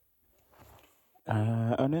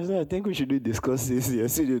 Honestly, I think we should discuss this here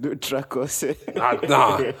so you don't track us.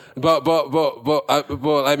 Nah. But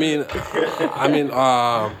I mean,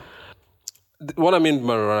 what I mean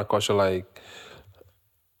marijuana culture, like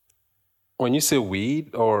when you say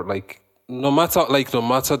weed or like no matter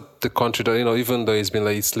the country that even though it's been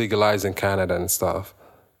like it's legalized in Canada and stuff,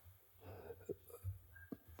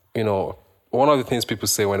 one of the things people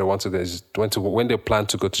say when they want to go when they plan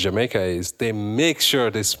to go to Jamaica is they make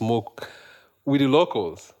sure they smoke with the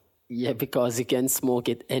locals. Yeah, because you can smoke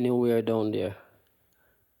it anywhere down there.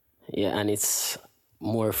 Yeah, and it's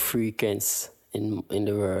more frequent in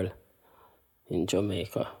the world. In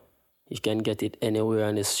Jamaica, you can get it anywhere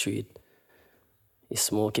on the street. You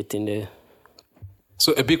smoke it in the.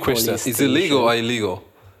 So a big question: is it legal or illegal?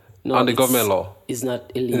 No, under government law? It's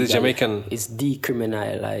not illegal. The Jamaican. It's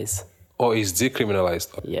decriminalized. Oh, it's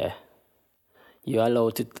decriminalized. Yeah, you're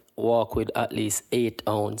allowed to walk with at least 8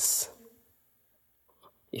 ounces.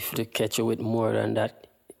 If they catch you with more than that,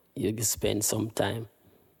 you can spend some time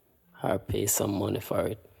or pay some money for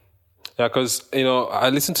it. Yeah, because, I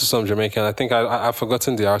listened to some Jamaican. I think I've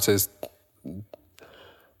forgotten the artist.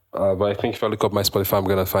 But I think if I look up my Spotify, I'm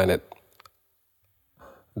going to find it.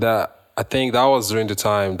 I think that was during the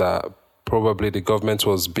time that probably the government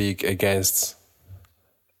was big against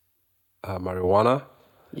marijuana.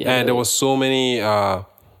 Yeah, and there was so many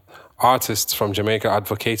artists from Jamaica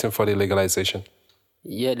advocating for the legalization.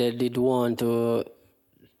 Yeah, they did want to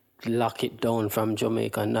lock it down from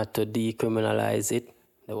Jamaica, not to decriminalize it.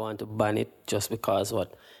 They want to ban it just because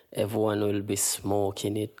everyone will be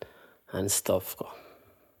smoking it and stuff.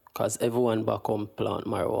 Because everyone back home plant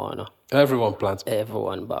marijuana. Everyone plants.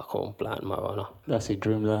 Everyone back home plant marijuana. That's a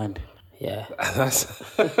dreamland. Yeah.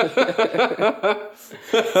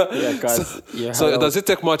 So does it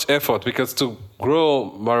take much effort? Because to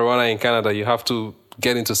grow marijuana in Canada, you have to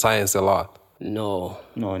get into science a lot. No.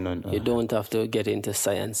 You don't have to get into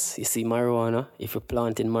science. You see, marijuana, if you're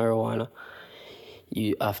planting marijuana,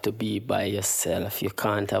 you have to be by yourself. You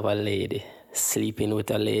can't have a lady sleeping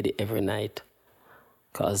with a lady every night.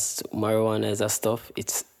 Because marijuana is a stuff,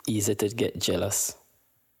 it's easy to get jealous.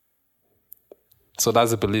 So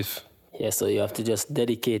that's the belief. Yeah, so you have to just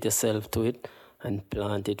dedicate yourself to it and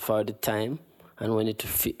plant it for the time. And when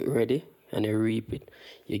it's ready and you reap it,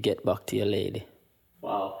 you get back to your lady.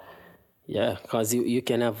 Wow. Yeah, because you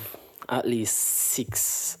can have at least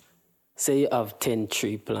 6. Say you have 10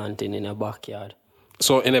 tree planting in a backyard.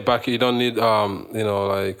 So in a backyard, you don't need,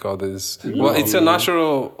 like all this. Well, it's a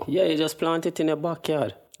natural. Yeah, you just plant it in a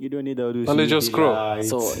backyard. You don't need all those. And they just grow.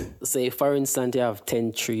 So, say for instance, you have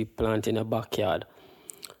 10 tree plant in a backyard,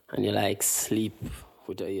 and you like sleep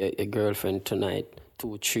with your girlfriend tonight,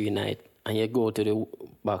 2-3 night, and you go to the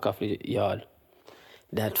back of the yard.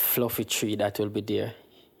 That fluffy tree that will be there.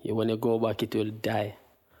 When you go back, it will die.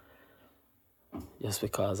 Just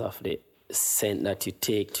because of the scent that you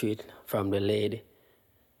take to it from the lady.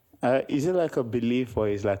 Is it like a belief or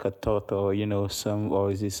is it like a thought or,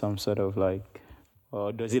 or is it some sort of like,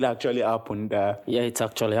 or does it actually happen there? Yeah, it's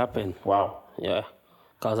actually happened. Wow. Yeah.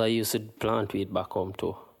 Because I used to plant weed back home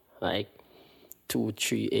too. Like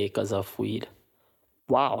 2-3 acres of weed.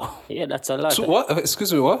 Wow. Yeah, that's a lot. What?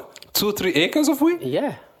 Excuse me, what? 2-3 acres of weed?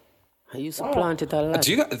 Yeah. I used to plant it a lot.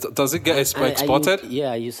 Does it get exported?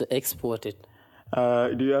 I used to export it.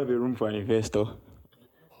 Do you have a room for an investor?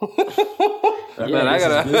 Man,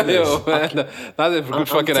 that's a good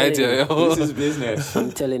fucking idea. This is business.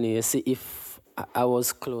 I'm telling you, see, if I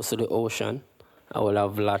was close to the ocean, I would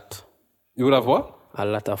have lot. You would have what? A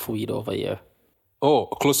lot of weed over here. Oh,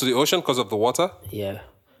 close to the ocean because of the water? Yeah.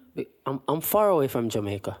 I'm far away from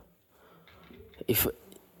Jamaica.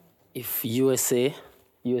 If USA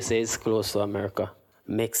is close to America,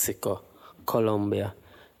 Mexico, Colombia,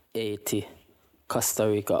 Haiti, Costa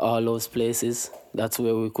Rica, all those places, that's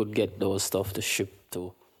where we could get those stuff to ship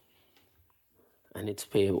to. And it's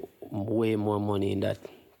pay way more money in that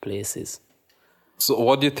places. So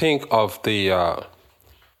what do you think of the,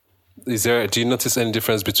 do you notice any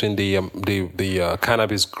difference between the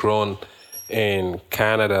cannabis grown in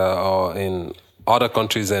Canada or in other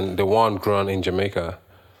countries and the one grown in Jamaica?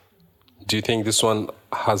 Do you think this one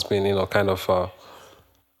has been, kind of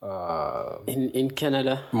in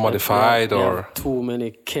Canada modified they or have too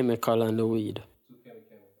many chemical on the weed?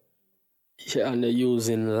 Yeah, and they're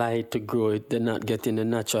using light to grow it. They're not getting the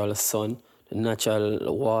natural sun.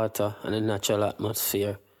 natural water and a natural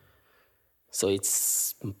atmosphere. So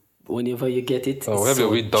it's whenever you get it, we it's have a so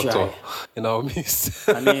weed doctor dry. in our midst.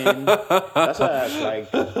 I mean, that's why I was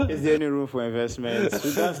like, is there any room for investments?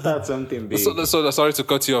 We can start something big. So sorry to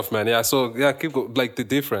cut you off, man. Yeah, so keep like the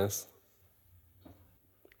difference.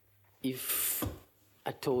 If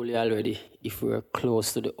I told you already, if we were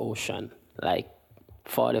close to the ocean, like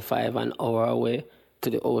 45 an hour away to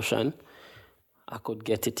the ocean, I could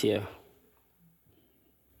get it here.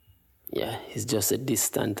 Yeah, it's just a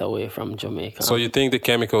distance away from Jamaica. So you think the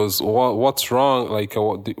chemicals? What's wrong? Like,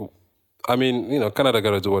 I mean, Canada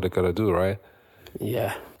gotta do what they gotta do, right?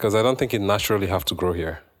 Yeah. Because I don't think it naturally have to grow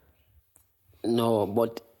here. No,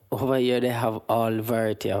 but over here they have all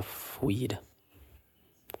variety of weed.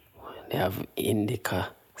 They have indica,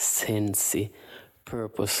 sensi,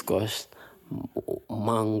 purple squash,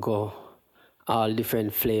 mango, all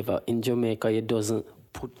different flavor. In Jamaica, it doesn't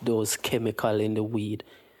put those chemical in the weed.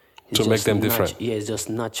 It's to make just them different. Yeah, it's just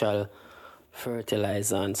natural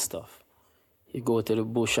fertilizer and stuff. You go to the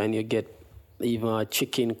bush and you get even a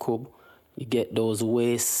chicken coop. You get those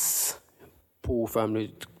waste poo from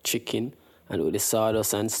the chicken and with the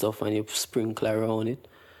sawdust and stuff, and you sprinkle around it,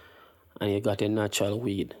 and you got a natural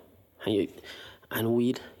weed. And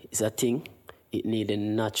weed is a thing. It need the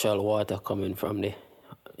natural water coming from the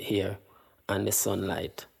here and the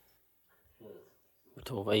sunlight. But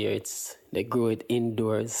over here, they grow it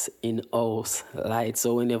indoors, in house, light.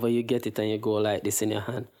 So whenever you get it and you go like this in your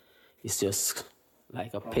hand, it's just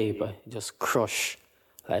like a paper, just crush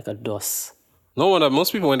like a dust. No wonder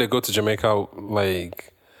most people when they go to Jamaica,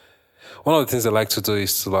 like one of the things they like to do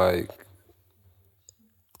is to like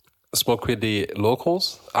smoke with the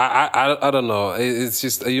locals. I don't know. It's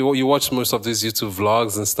just you watch most of these YouTube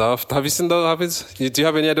vlogs and stuff. Have you seen those? Do you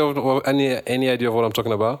have any idea of any idea of what I'm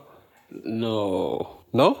talking about? No.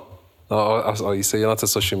 No? Oh, you say you're not a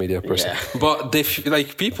social media person. Yeah. But they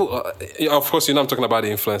like people. Of course, I'm talking about the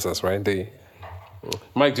influencers, right?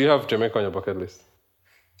 Mike, do you have Jamaica on your bucket list?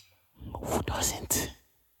 Who doesn't?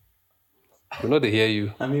 We know they hear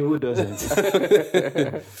you. I mean, who doesn't?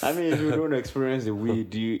 I mean, if you don't experience the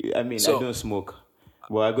weed, I don't smoke.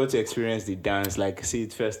 But I got to experience the dance, like see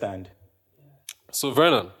it firsthand. So,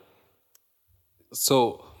 Vernon.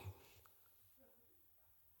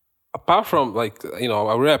 Apart from, I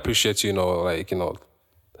really appreciate,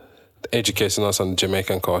 educating us on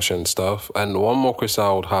Jamaican culture and stuff. And one more question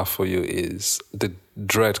I would have for you is the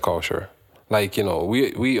dread culture. Like,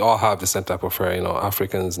 we all have the same type of hair,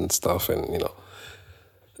 Africans and stuff. And,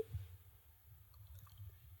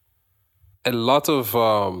 a lot of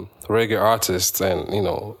reggae artists and,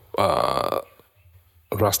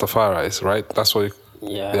 Rastafaris, right? That's what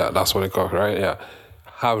that's what they call it, right? Yeah.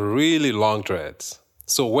 Have really long dreads.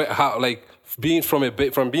 So being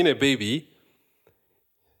from being a baby,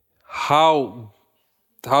 how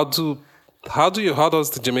does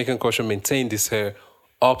the Jamaican culture maintain this hair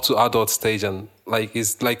up to adult stage? And can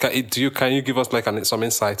you give us some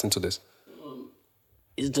insight into this?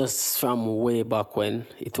 It's just from way back when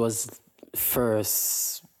it was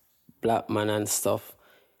first black man and stuff.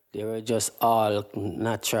 They were just all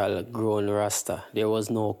natural grown rasta. There was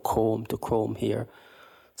no comb to comb hair.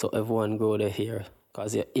 So everyone grow their hair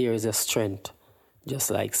because your hair is a strength,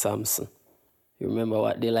 just like Samson. You remember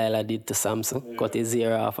what Delilah did to Samson? Yeah. Cut his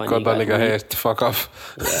hair off and cut that nigga hair to fuck off.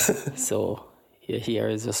 Yeah. So your hair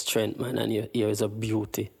is a strength, man, and your hair is a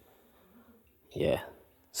beauty. Yeah.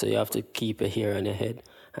 So you have to keep your hair on your head.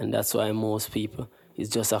 And that's why most people, it's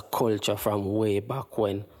just a culture from way back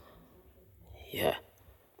when. Yeah.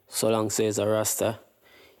 So long as there's a Rasta,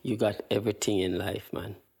 you got everything in life,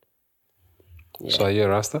 man. Yeah. So are you a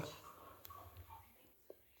Rasta?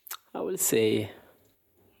 I will say,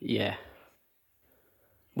 yeah.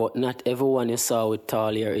 But not everyone you saw with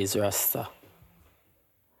tall hair is Rasta.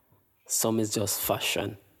 Some is just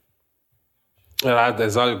fashion. Yeah,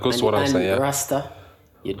 that's how it goes to what I'm saying, yeah. Rasta,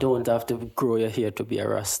 you don't have to grow your hair to be a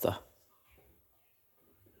Rasta.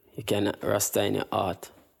 You can Rasta in your heart.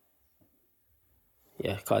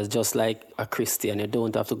 Yeah, because just like a Christian, you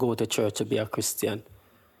don't have to go to church to be a Christian.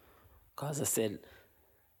 Because I said,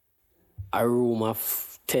 a room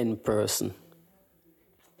of 10 person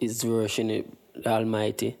is worshiping the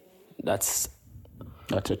Almighty. That's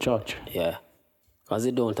a church. Yeah. Because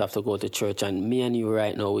you don't have to go to church. And me and you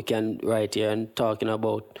right now, we can right here and talking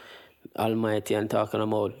about Almighty and talking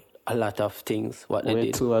about a lot of things, what they did.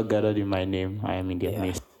 Where two are gathered in my name, I am in their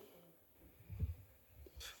midst.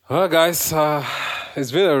 Well, guys,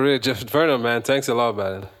 it's been a real Vernon, man. Thanks a lot,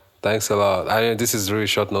 man. Thanks a lot. This is really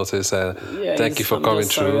short notice, and thank you for coming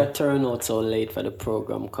through. Sorry I turned out so late for the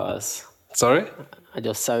program, cause Sorry? I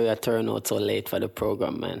just sorry I turned out so late for the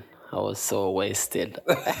program, man. I was so wasted.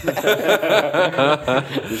 The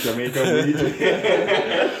Jamaican weed.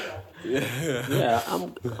 Yeah,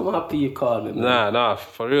 I'm happy you called me, man. Nah,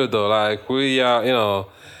 for real though. Like, we are,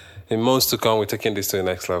 in months to come, we're taking this to the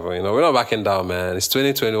next level. We're not backing down, man. It's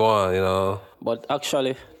 2021, But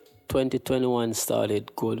actually, 2021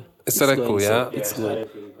 started good. It started going cool, yeah? It's good.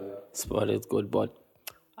 Started good, but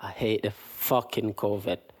I hate the fucking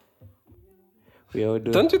COVID. We all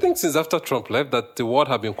do. Don't you think since after Trump left that the world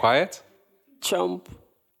have been quiet? Trump,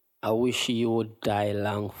 I wish you would die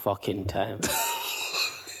long fucking time.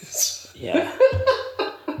 Yeah.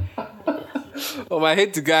 Oh, I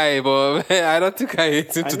hate the guy, but I don't think I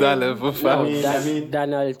hate him to that level, fam.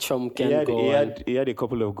 Donald Trump can he had a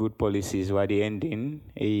couple of good policies, but at the ending,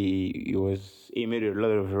 he made a lot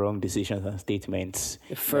of wrong decisions and statements.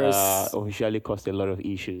 Officially caused a lot of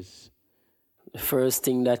issues. The first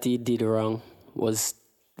thing that he did wrong was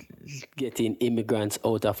getting immigrants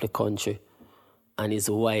out of the country. And his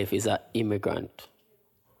wife is an immigrant.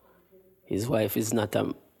 His wife is not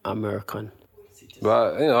American.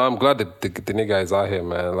 But, I'm glad that the nigga is out here,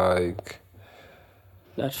 man. Like,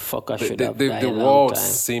 that fucker should have died the a long world time.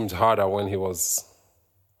 seemed harder when he was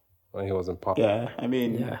in power. Yeah,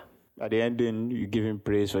 at the ending, you give him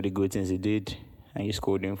praise for the good things he did, and you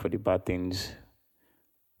scold him for the bad things.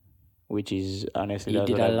 Which is honestly, He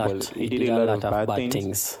did a lot of bad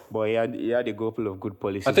things. But he had a couple of good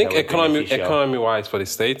policies. I think that were beneficial. economy-wise for the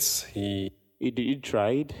States, He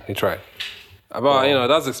tried. he tried. But,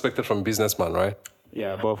 that's expected from businessman, right?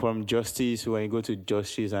 Yeah, but from justice, when you go to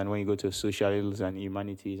justice and when you go to socials and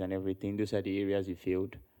humanities and everything, those are the areas he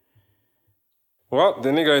failed. Well, the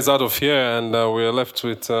nigga is out of here, and we're left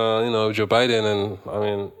with, Joe Biden.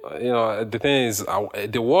 And, the thing is,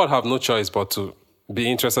 the world have no choice but to be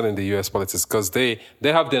interested in the U.S. politics because they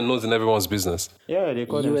have their nose in everyone's business. Yeah, they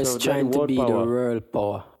call US themselves trying to world be power. the world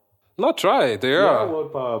power. Not try, they They are. are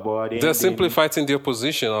world power, but at the They're end, simply fighting the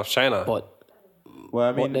opposition of China. But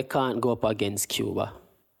they can't go up against Cuba.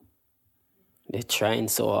 They're trying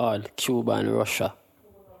so hard, Cuba and Russia.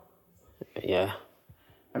 Yeah.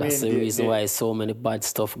 That's the reason why so many bad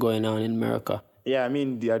stuff going on in America. Yeah,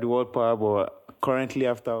 they are the world power, but currently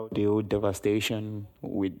after the whole devastation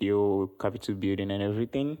with the whole Capitol building and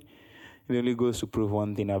everything, it only goes to prove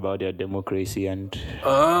one thing about their democracy. And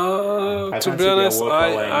to be honest,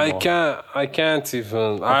 I can't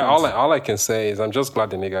even. All I can say is I'm just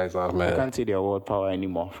glad the nigga is out, man. I can't see their world power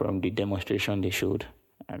anymore from the demonstration they showed.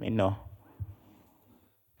 No.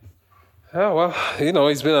 Yeah, well,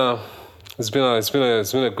 it's been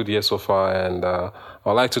a good year so far, and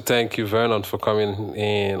I'd like to thank you, Vernon, for coming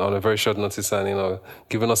in on a very short notice and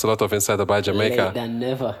giving us a lot of insight about Jamaica. Later than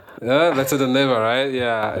never. Yeah, better than never, right?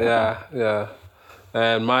 Yeah.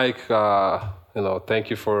 And Mike, thank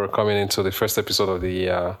you for coming into the first episode of the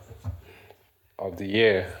year. Thank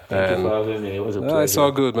you for having me. It was a pleasure. It's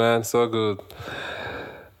all good, man. It's all good.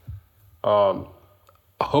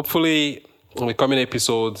 Hopefully, in the coming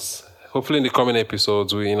episodes,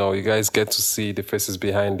 we, you guys get to see the faces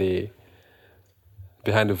behind the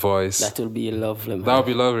voice. That will be lovely, man. That would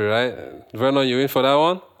be lovely, right? Vernon, you in for that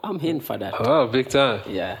one? I'm in for that. Oh, big time.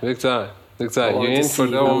 Yeah. Big time. You want in to for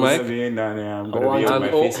see that one, I'm Mike? gonna be in down there. I'm gonna be on my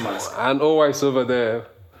face mask. And always over there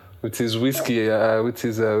with his whiskey, with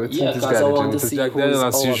his Yeah, this because guy I want to Mr. see Jack who Daniel is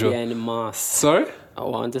as our usual. behind the mask. Sorry? I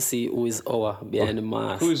want to see who is our behind the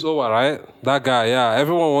mask. Who is Owa, right? That guy, yeah.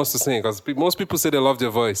 Everyone wants to sing because most people say they love their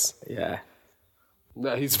voice. Yeah.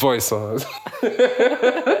 Nah, his voice. Yeah,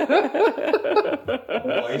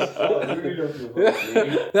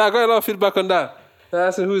 Yeah, I got a lot of feedback on that. I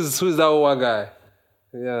said, who's that Owa guy?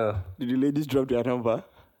 Yeah. Did the ladies drop their number?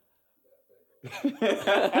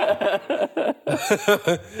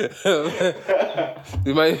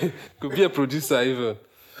 You could be a producer even.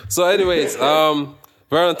 So, anyways,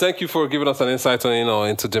 Vernon, thank you for giving us an insight on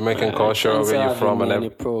into Jamaican culture, Thanks where for you're from, having me and on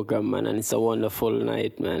the program, man. And it's a wonderful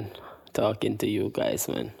night, man, talking to you guys,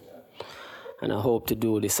 man. And I hope to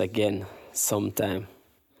do this again sometime.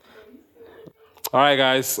 All right,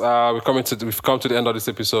 guys, we've come to the end of this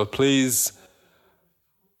episode. Please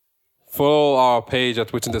follow our page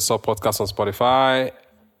at Within the Soul Podcast on Spotify.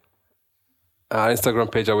 Our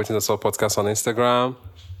Instagram page at Within the Soul Podcast on Instagram.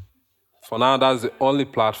 For now, that's the only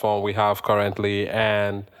platform we have currently,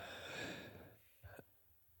 and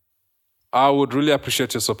I would really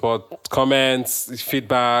appreciate your support, comments,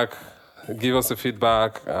 feedback. Give us a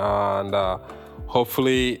feedback, and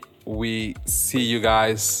hopefully we see you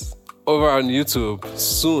guys over on YouTube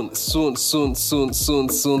soon.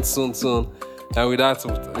 And with that,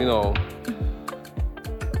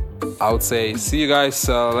 I would say see you guys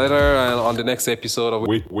later and on the next episode of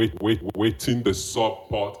Waiting the Sub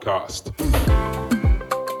podcast.